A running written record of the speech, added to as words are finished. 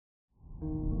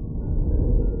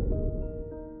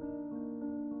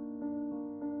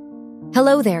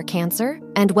Hello there, Cancer,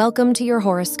 and welcome to your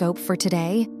horoscope for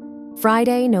today,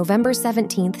 Friday, November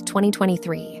 17th,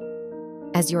 2023.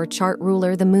 As your chart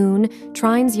ruler, the moon,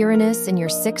 trines Uranus in your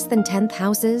 6th and 10th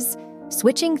houses,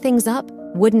 switching things up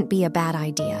wouldn't be a bad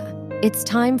idea. It's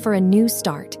time for a new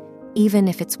start, even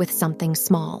if it's with something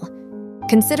small.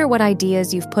 Consider what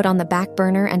ideas you've put on the back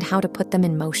burner and how to put them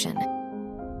in motion.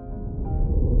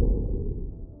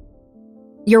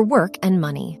 Your work and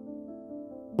money.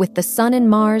 With the Sun and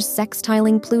Mars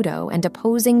sextiling Pluto and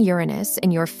opposing Uranus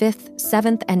in your 5th,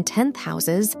 7th, and 10th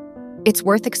houses, it's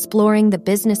worth exploring the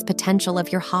business potential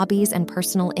of your hobbies and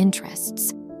personal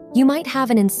interests. You might have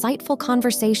an insightful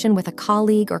conversation with a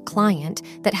colleague or client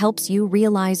that helps you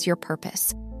realize your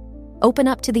purpose. Open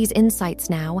up to these insights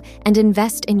now and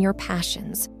invest in your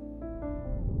passions.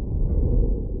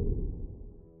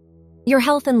 Your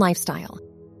health and lifestyle.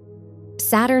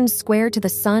 Saturn's square to the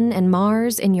Sun and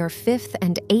Mars in your 5th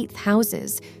and 8th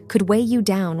houses could weigh you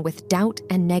down with doubt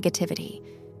and negativity.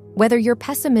 Whether your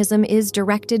pessimism is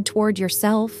directed toward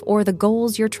yourself or the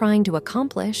goals you're trying to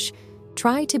accomplish,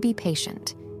 try to be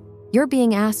patient. You're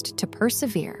being asked to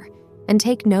persevere and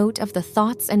take note of the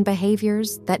thoughts and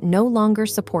behaviors that no longer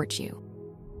support you.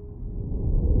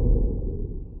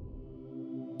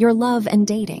 Your love and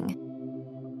dating.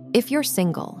 If you're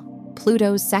single,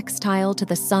 Pluto's sextile to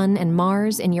the Sun and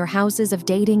Mars in your houses of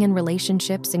dating and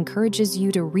relationships encourages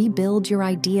you to rebuild your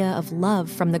idea of love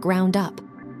from the ground up.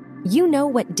 You know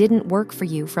what didn't work for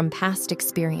you from past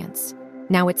experience.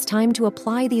 Now it's time to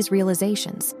apply these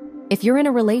realizations. If you're in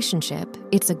a relationship,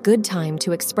 it's a good time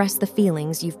to express the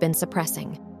feelings you've been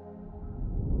suppressing.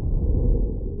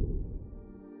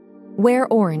 Wear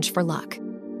orange for luck.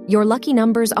 Your lucky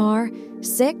numbers are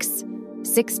 6,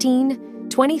 16,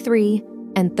 23,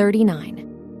 and 39.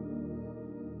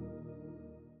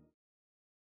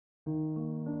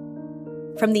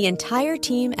 From the entire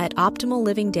team at Optimal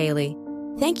Living Daily,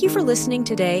 thank you for listening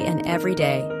today and every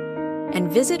day.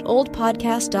 And visit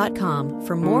oldpodcast.com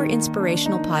for more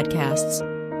inspirational podcasts.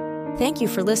 Thank you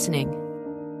for listening.